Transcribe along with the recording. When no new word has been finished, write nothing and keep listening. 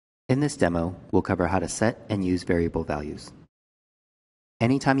In this demo, we'll cover how to set and use variable values.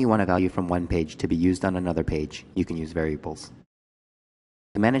 Anytime you want a value from one page to be used on another page, you can use variables.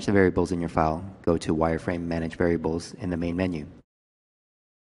 To manage the variables in your file, go to Wireframe Manage Variables in the main menu.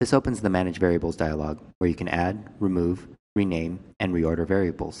 This opens the Manage Variables dialog, where you can add, remove, rename, and reorder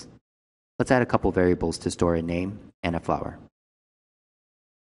variables. Let's add a couple variables to store a name and a flower.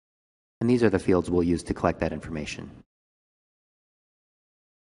 And these are the fields we'll use to collect that information.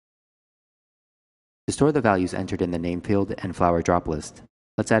 To store the values entered in the name field and flower drop list,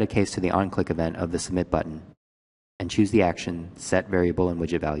 let's add a case to the onClick event of the Submit button and choose the action Set Variable and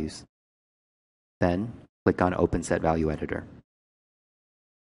Widget Values. Then, click on Open Set Value Editor.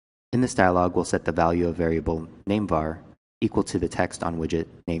 In this dialog, we'll set the value of variable nameVar equal to the text on widget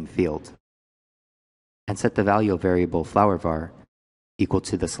name field, and set the value of variable flowerVar equal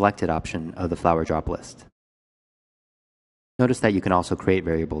to the selected option of the flower drop list. Notice that you can also create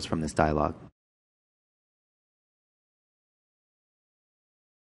variables from this dialog.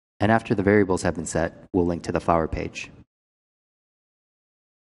 And after the variables have been set, we'll link to the flower page.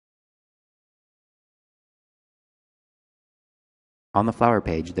 On the flower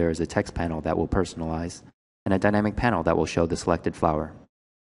page, there is a text panel that will personalize and a dynamic panel that will show the selected flower.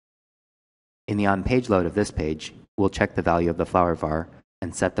 In the on-page load of this page, we'll check the value of the flower var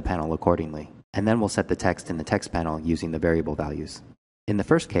and set the panel accordingly. And then we'll set the text in the text panel using the variable values. In the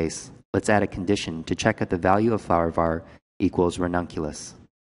first case, let's add a condition to check if the value of flower var equals ranunculus.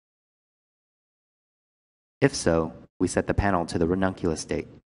 If so, we set the panel to the ranunculus state.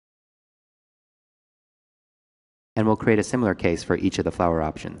 And we'll create a similar case for each of the flower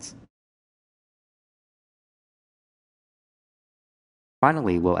options.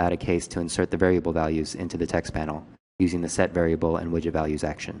 Finally, we'll add a case to insert the variable values into the text panel using the Set Variable and Widget Values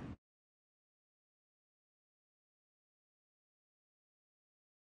action.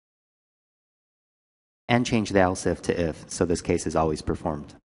 And change the else if to if, so this case is always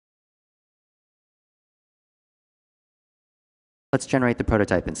performed. Let's generate the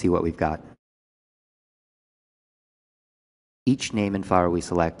prototype and see what we've got. Each name and flower we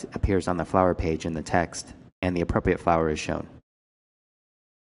select appears on the flower page in the text, and the appropriate flower is shown.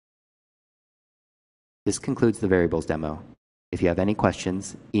 This concludes the variables demo. If you have any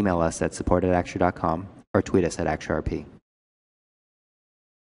questions, email us at support@axure.com or tweet us at AxureRP.